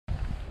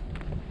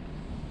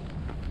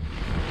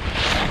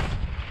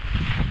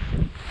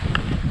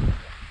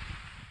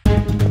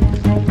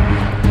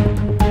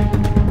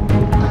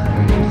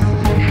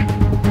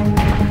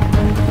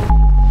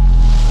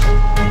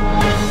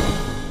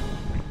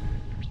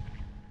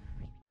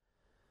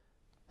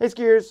Hey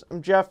skiers,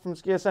 I'm Jeff from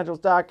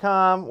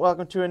Skiessentials.com.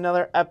 Welcome to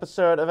another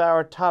episode of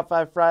our Top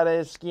 5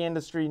 Fridays ski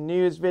industry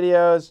news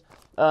videos.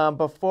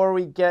 Before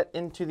we get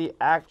into the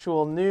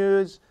actual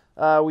news,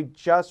 we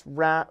just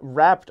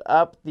wrapped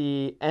up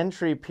the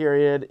entry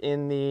period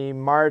in the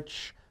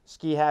March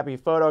Ski Happy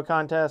Photo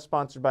Contest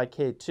sponsored by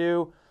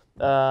K2.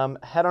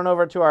 Head on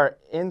over to our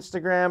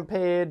Instagram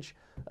page.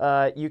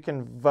 You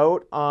can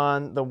vote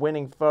on the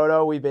winning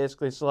photo. We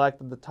basically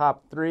selected the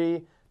top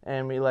 3.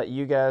 And we let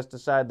you guys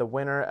decide the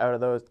winner out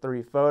of those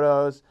 3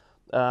 photos.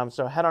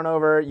 So head on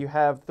over. You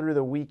have through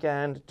the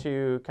weekend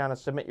to kind of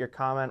submit your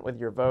comment with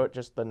your vote,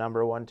 just the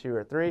number 1, 2,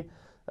 or 3.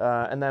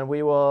 And then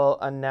we will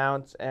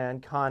announce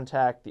and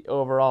contact the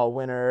overall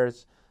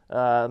winners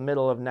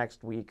middle of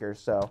next week or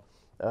so.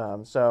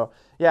 So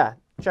yeah,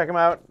 check them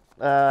out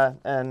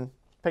and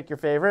pick your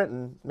favorite,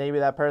 and maybe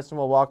that person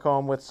will walk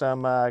home with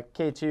some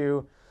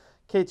K2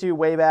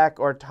 Wayback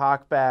or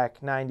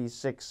Talkback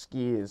 96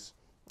 skis.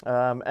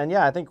 And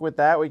yeah, I think with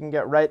that, we can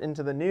get right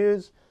into the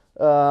news.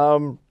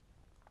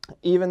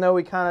 Even though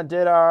we kind of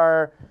did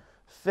our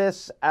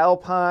FIS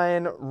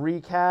Alpine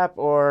recap,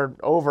 or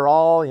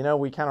overall,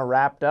 we kind of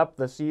wrapped up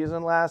the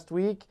season last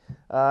week,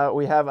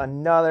 we have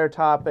another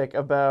topic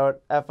about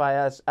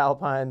FIS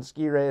Alpine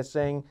ski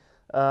racing.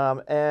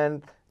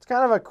 And it's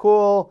kind of a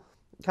cool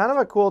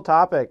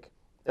topic.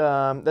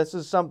 This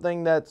is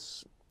something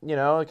that's,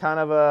 kind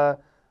of a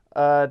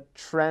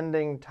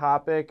trending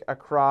topic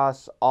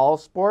across all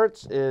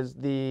sports, is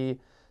the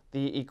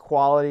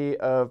equality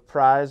of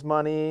prize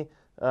money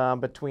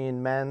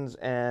between men's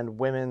and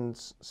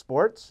women's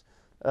sports.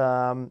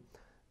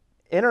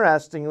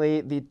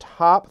 Interestingly, the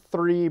top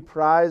 3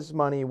 prize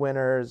money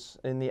winners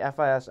in the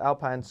FIS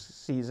Alpine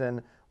season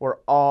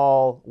were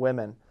all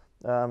women.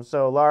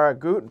 So Lara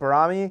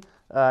Gut-Barami,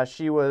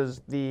 she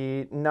was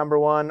the number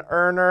 1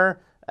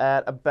 earner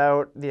at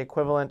about the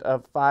equivalent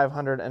of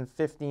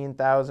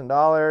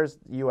 $515,000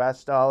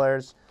 US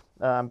dollars.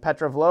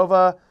 Petra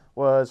Vlhova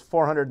was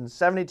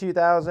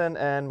 $472,000,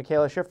 and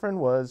Michaela Schifrin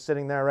was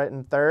sitting there right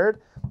in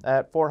third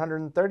at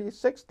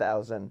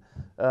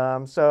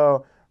 $436,000.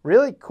 So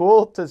really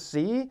cool to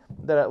see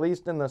that at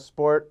least in the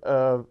sport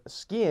of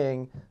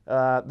skiing,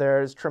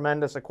 there's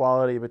tremendous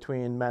equality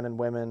between men and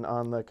women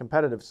on the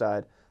competitive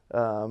side.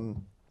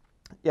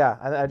 Yeah,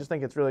 I just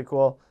think it's really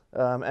cool.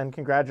 And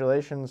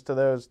congratulations to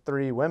those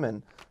 3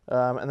 women.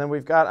 And then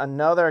we've got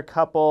another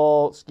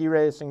couple ski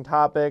racing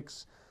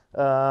topics.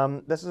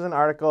 This is an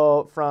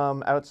article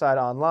from Outside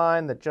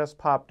Online that just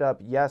popped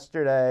up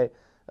yesterday.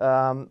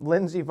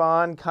 Lindsey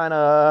Vonn kind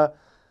of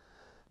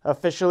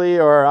officially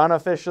or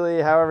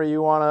unofficially, however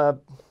you want to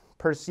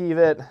perceive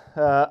it,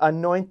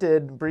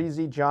 anointed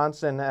Breezy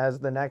Johnson as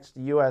the next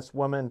U.S.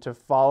 woman to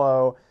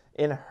follow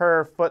in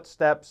her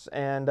footsteps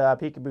and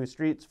Peekaboo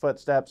Street's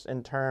footsteps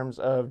in terms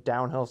of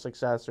downhill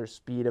success or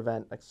speed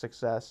event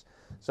success.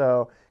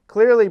 So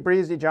clearly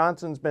Breezy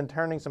Johnson's been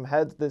turning some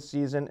heads this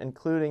season,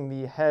 including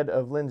the head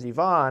of Lindsey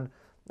Vonn.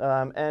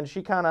 And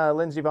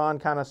Lindsey Vonn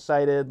kind of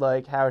cited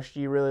like how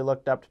she really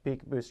looked up to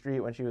Peekaboo Street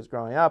when she was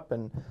growing up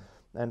and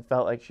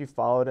felt like she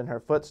followed in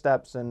her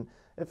footsteps. And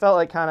it felt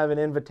like kind of an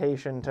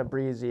invitation to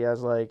Breezy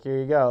as like, here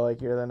you go,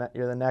 like you're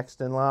the next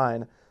in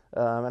line.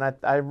 And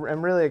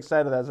I'm really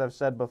excited, as I've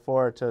said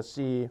before, to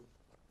see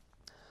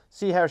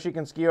how she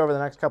can ski over the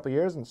next couple of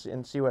years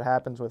and see what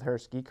happens with her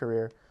ski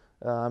career.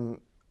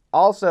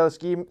 Also,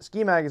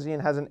 Ski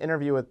Magazine has an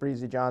interview with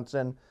Breezy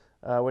Johnson,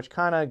 which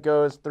kind of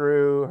goes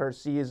through her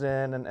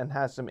season and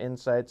has some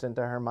insights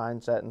into her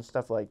mindset and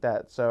stuff like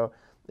that. So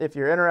if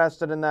you're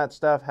interested in that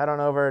stuff, head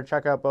on over,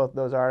 check out both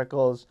those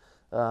articles.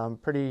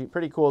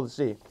 Pretty cool to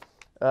see.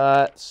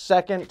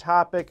 Second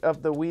topic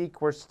of the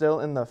week, we're still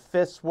in the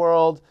FIS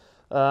world.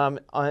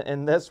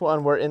 In this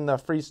one, we're in the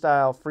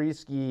freestyle free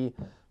ski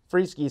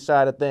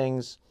side of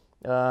things.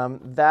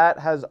 That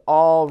has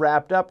all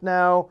wrapped up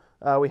now.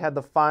 We had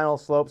the final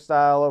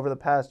slopestyle over the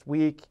past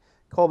week.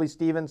 Colby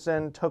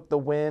Stevenson took the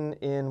win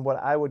in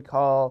what I would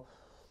call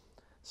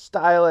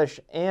stylish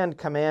and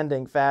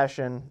commanding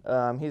fashion.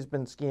 He's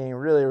been skiing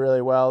really,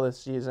 really well this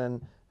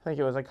season. I think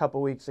it was a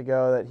couple weeks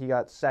ago that he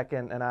got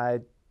second, and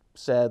I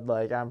said,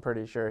 like, I'm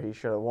pretty sure he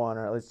should have won,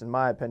 or at least in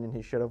my opinion,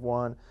 he should have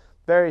won.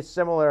 Very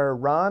similar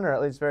run, or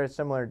at least very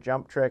similar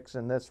jump tricks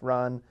in this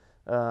run.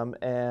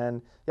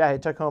 And yeah, he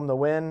took home the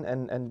win,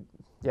 and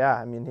yeah,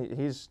 I mean,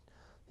 he's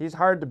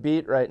hard to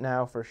beat right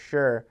now for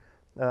sure.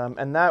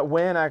 And that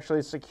win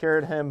actually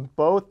secured him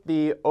both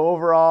the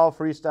overall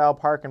freestyle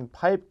park and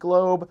pipe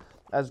globe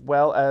as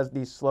well as the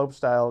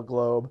slopestyle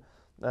globe.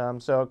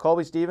 So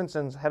Colby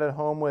Stevenson's headed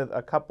home with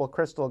a couple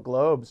crystal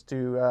globes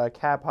to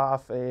cap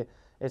off a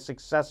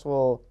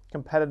successful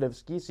competitive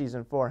ski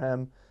season for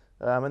him.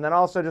 And then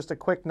also just a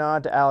quick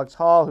nod to Alex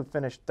Hall, who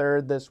finished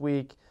 3rd this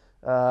week.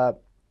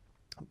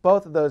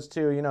 Both of those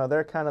two,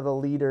 they're kind of the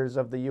leaders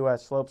of the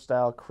U.S.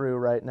 slopestyle crew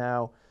right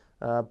now.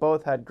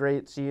 Both had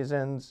great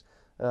seasons.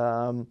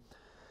 Kind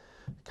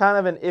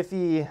of an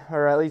iffy,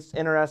 or at least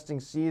interesting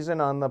season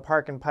on the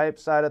park and pipe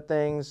side of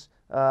things.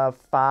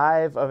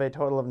 5 of a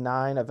total of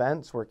 9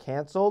 events were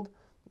canceled.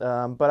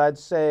 But I'd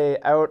say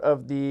out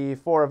of the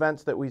 4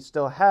 events that we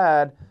still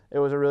had, it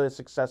was a really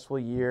successful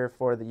year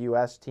for the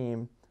U.S.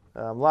 team.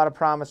 A lot of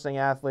promising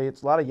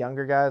athletes, a lot of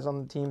younger guys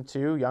on the team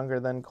too, younger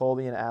than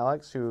Colby and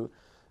Alex, who,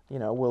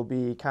 will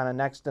be kind of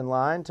next in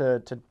line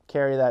to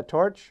carry that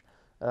torch.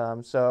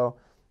 So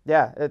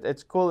yeah,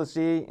 it's cool to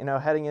see,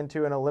 heading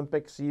into an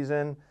Olympic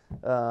season.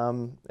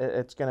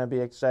 It's going to be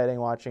exciting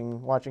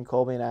watching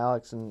Colby and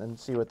Alex and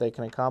see what they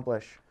can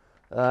accomplish.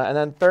 And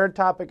then third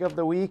topic of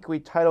the week, we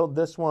titled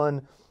this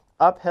one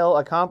Uphill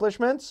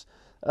Accomplishments.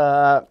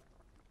 I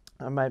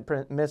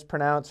might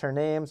mispronounce her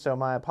name, so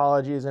my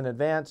apologies in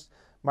advance.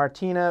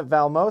 Martina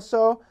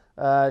Valmoso.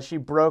 She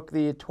broke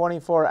the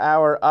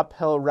 24-hour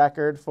uphill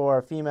record for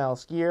a female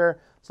skier.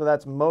 So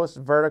that's most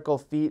vertical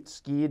feet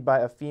skied by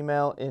a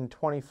female in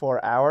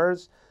 24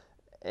 hours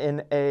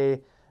in a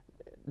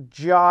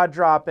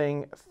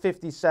jaw-dropping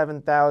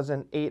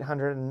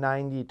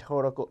 57,890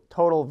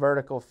 total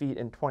vertical feet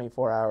in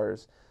 24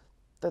 hours.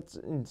 That's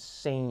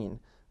insane.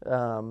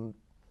 For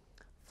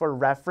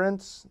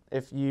reference,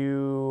 if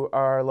you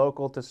are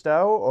local to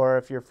Stowe or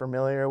if you're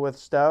familiar with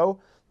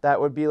Stowe, that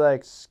would be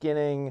like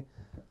skinning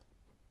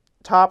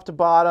top to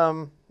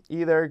bottom,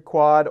 either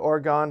quad or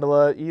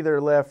gondola,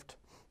 either lift,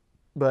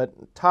 but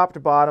top to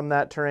bottom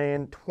that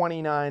terrain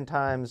 29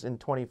 times in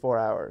 24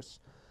 hours.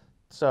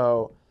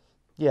 So,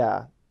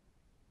 yeah,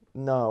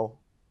 no,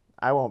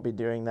 I won't be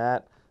doing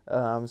that.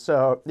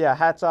 So, yeah,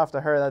 hats off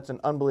to her. That's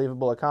an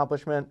unbelievable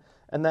accomplishment.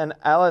 And then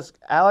Alex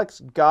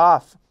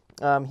Goff,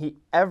 he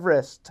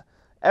Everested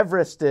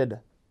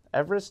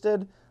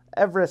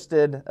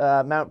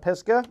Mount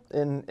Pisgah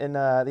in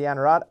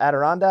the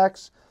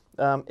Adirondacks.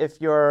 If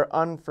you're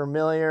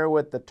unfamiliar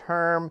with the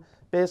term,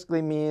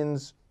 basically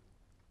means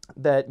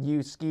that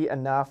you ski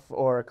enough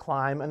or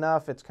climb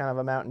enough. It's kind of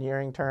a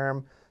mountaineering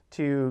term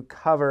to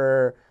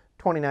cover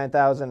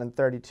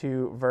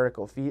 29,032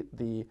 vertical feet,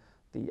 the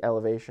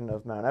elevation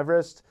of Mount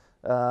Everest.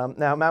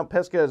 Now, Mount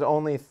Pisgah is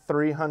only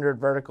 300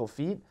 vertical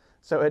feet,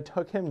 so it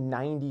took him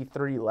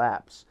 93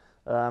 laps.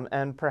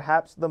 And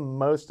perhaps the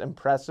most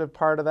impressive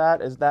part of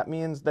that is that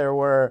means there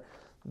were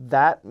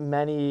that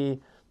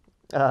many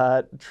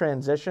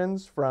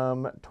transitions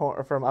from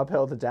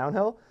uphill to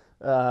downhill,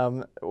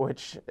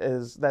 which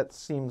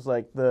seems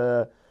like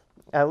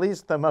at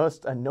least the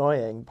most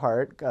annoying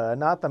part,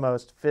 not the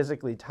most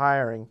physically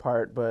tiring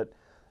part, but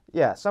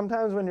yeah,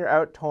 sometimes when you're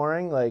out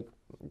touring, like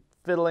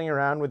fiddling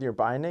around with your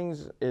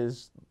bindings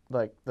is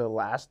like the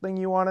last thing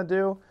you want to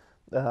do.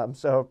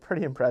 So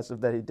pretty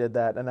impressive that he did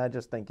that, and I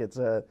just think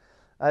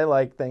I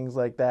like things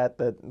like that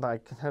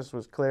like this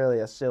was clearly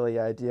a silly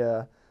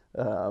idea,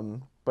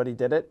 but he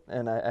did it,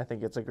 and I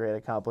think it's a great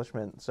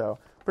accomplishment. So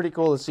pretty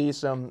cool to see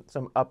some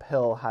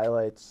uphill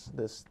highlights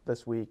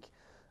this week.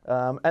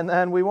 And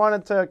then we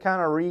wanted to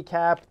kind of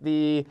recap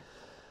the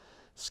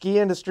ski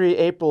industry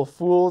April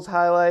Fool's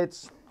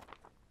highlights.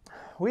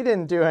 We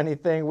didn't do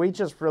anything. We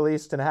just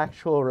released an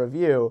actual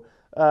review.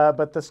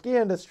 But the ski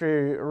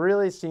industry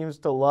really seems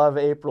to love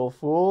April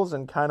Fools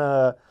and kind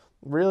of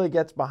really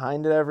gets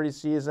behind it every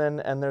season.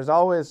 And there's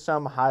always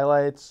some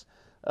highlights.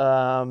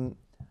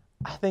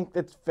 I think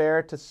it's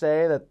fair to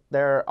say that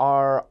there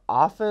are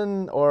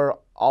often or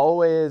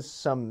always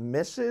some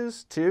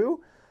misses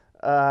too.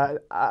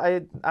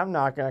 I'm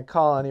not going to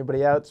call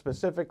anybody out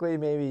specifically.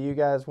 Maybe you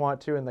guys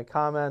want to in the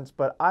comments,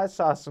 but I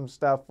saw some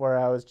stuff where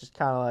I was just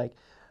kind of like,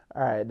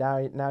 all right,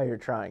 now you're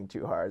trying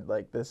too hard.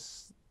 Like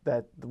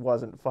that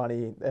wasn't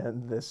funny,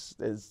 and this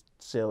is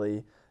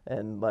silly.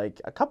 And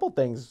like a couple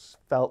things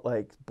felt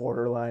like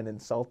borderline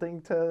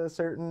insulting to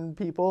certain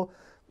people.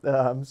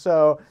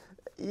 So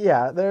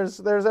yeah, there's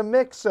a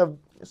mix of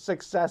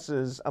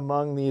successes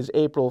among these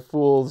April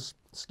Fool's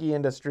ski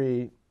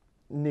industry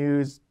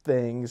news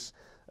things.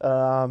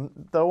 The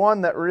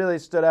one that really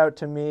stood out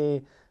to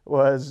me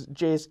was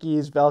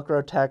J-Ski's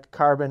Velcro Tech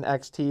Carbon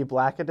XT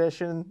Black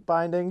Edition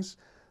bindings.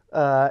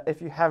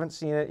 If you haven't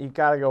seen it, you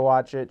got to go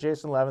watch it.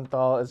 Jason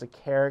Leventhal is a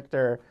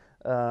character.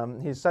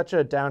 He's such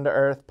a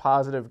down-to-earth,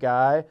 positive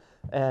guy,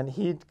 and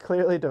he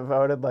clearly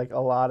devoted like a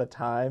lot of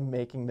time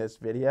making this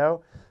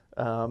video.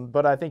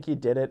 But I think he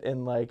did it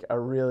in like a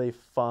really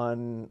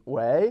fun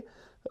way.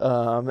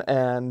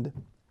 And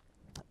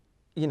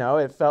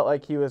it felt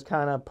like he was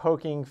kind of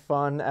poking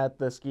fun at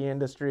the ski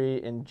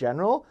industry in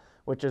general,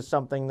 which is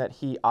something that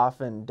he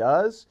often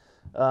does.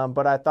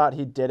 But I thought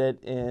he did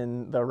it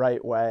in the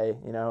right way,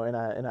 in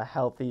a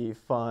healthy,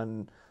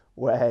 fun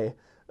way.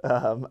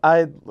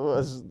 I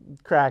was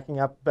cracking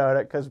up about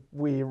it because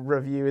we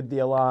reviewed the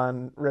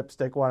Elan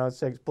Ripstick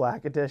 106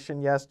 Black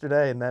Edition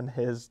yesterday, and then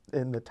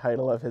in the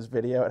title of his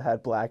video it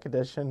had Black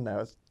Edition.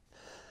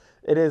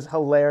 It is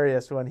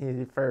hilarious when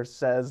he first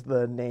says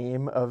the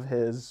name of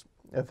his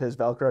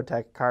Velcro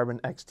Tech Carbon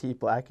XT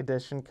Black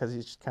Edition, because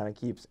he just kind of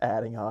keeps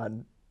adding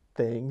on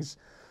things.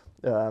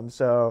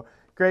 So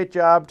great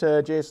job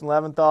to Jason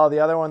Leventhal. The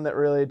other one that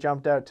really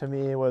jumped out to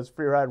me was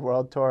Freeride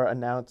World Tour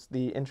announced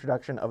the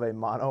introduction of a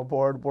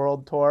monoboard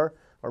world tour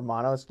or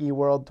monoski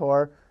world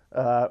tour,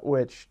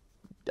 which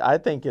I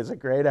think is a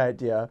great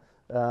idea.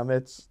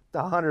 It's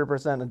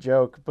 100% a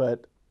joke,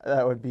 but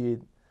that would be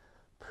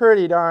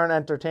pretty darn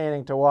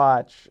entertaining to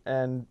watch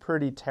and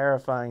pretty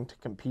terrifying to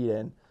compete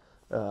in.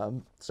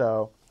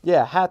 So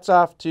yeah, hats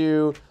off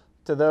to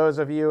those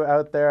of you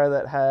out there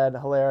that had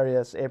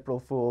hilarious April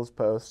Fool's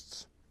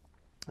posts.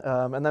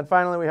 And then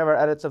finally, we have our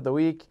edits of the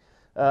week.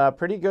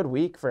 Pretty good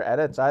week for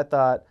edits, I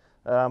thought.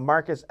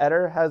 Marcus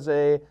Eder has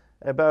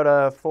about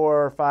a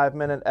 4 or 5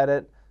 minute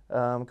edit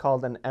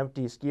called An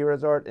Empty Ski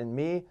Resort in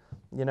Me.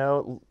 You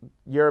know,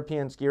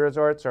 European ski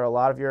resorts, or a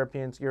lot of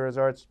European ski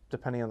resorts,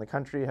 depending on the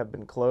country, have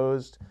been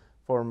closed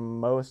for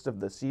most of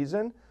the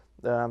season.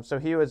 So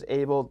he was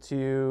able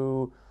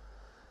to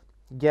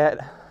get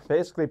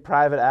basically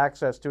private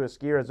access to a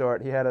ski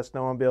resort. He had a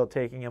snowmobile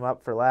taking him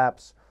up for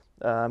laps.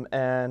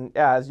 And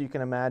yeah, as you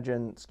can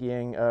imagine,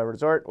 skiing a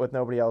resort with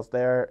nobody else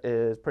there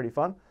is pretty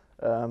fun.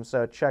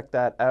 So check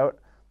that out.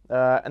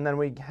 And then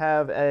we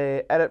have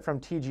a edit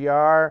from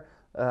TGR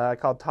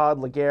called Todd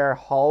Laguerre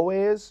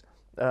Hallways.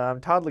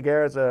 Todd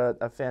Laguerre is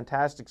a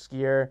fantastic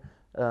skier,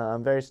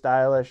 very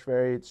stylish,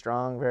 very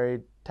strong,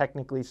 very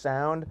technically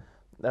sound.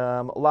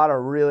 A lot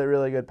of really,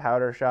 really good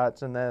powder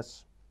shots in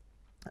this.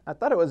 I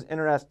thought it was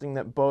interesting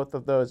that both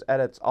of those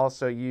edits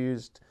also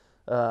used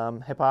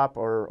hip hop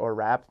or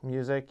rap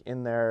music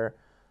in as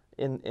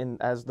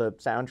the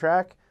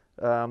soundtrack.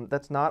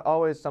 That's not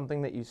always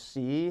something that you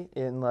see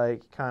in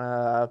like kind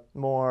of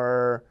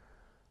more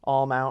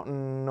all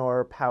mountain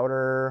or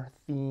powder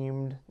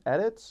themed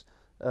edits.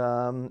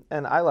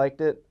 And I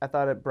liked it. I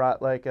thought it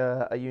brought like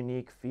a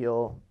unique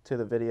feel to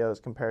the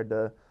videos compared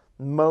to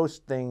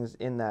most things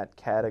in that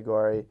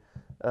category.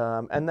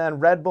 And then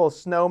Red Bull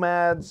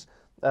Snowmads,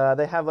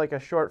 they have like a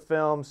short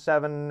film,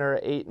 7 or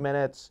 8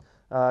 minutes,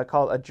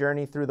 called A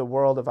Journey Through the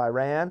World of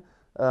Iran.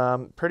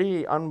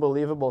 Pretty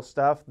unbelievable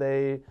stuff.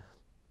 They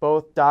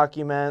both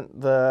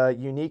document the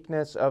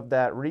uniqueness of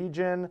that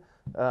region,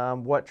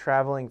 what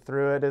traveling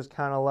through it is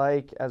kind of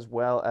like, as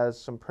well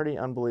as some pretty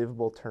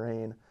unbelievable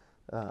terrain.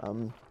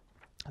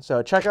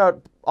 So check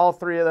out all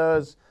 3 of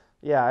those.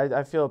 Yeah,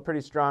 I feel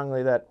pretty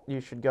strongly that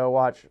you should go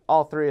watch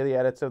all 3 of the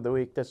edits of the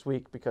week this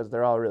week because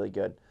they're all really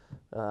good.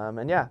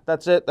 And yeah,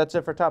 that's it. That's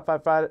it for Top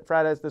 5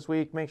 Fridays this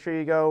week. Make sure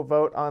you go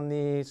vote on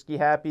the Ski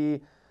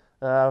Happy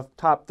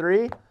top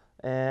 3,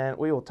 and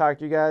we will talk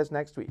to you guys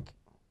next week.